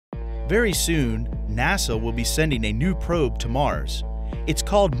Very soon, NASA will be sending a new probe to Mars. It's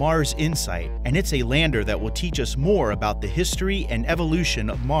called Mars Insight, and it's a lander that will teach us more about the history and evolution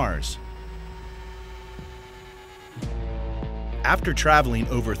of Mars. After traveling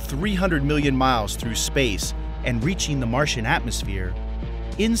over 300 million miles through space and reaching the Martian atmosphere,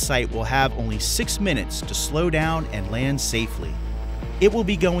 Insight will have only 6 minutes to slow down and land safely. It will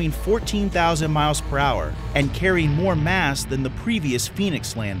be going 14,000 miles per hour and carrying more mass than the previous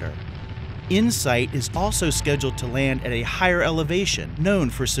Phoenix lander. Insight is also scheduled to land at a higher elevation, known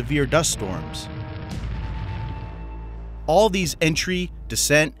for severe dust storms. All these entry,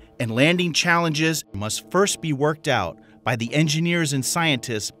 descent, and landing challenges must first be worked out by the engineers and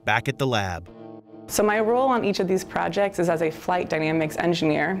scientists back at the lab. So my role on each of these projects is as a flight dynamics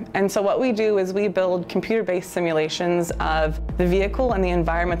engineer. And so what we do is we build computer-based simulations of the vehicle and the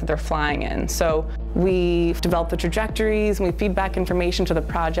environment that they're flying in. So we develop the trajectories, and we feed back information to the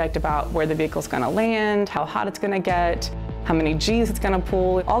project about where the vehicle's going to land, how hot it's going to get, how many Gs it's going to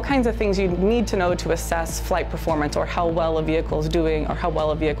pull, all kinds of things you need to know to assess flight performance or how well a vehicle is doing or how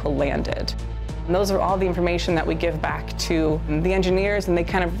well a vehicle landed. And those are all the information that we give back to the engineers, and they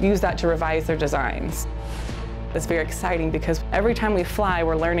kind of use that to revise their designs. It's very exciting because every time we fly,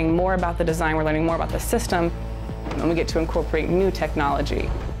 we're learning more about the design, we're learning more about the system, and we get to incorporate new technology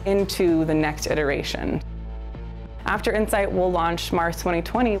into the next iteration. After Insight, we'll launch Mars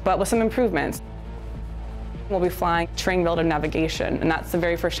 2020, but with some improvements. We'll be flying terrain relative navigation, and that's the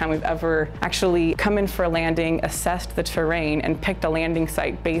very first time we've ever actually come in for a landing, assessed the terrain, and picked a landing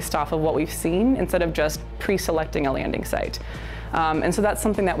site based off of what we've seen instead of just pre-selecting a landing site. And so that's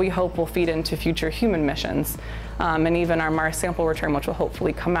something that we hope will feed into future human missions, and even our Mars sample return, which will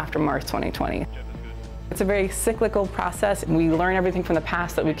hopefully come after Mars 2020. It's a very cyclical process. We learn everything from the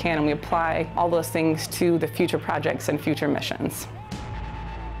past that we can, and we apply all those things to the future projects and future missions.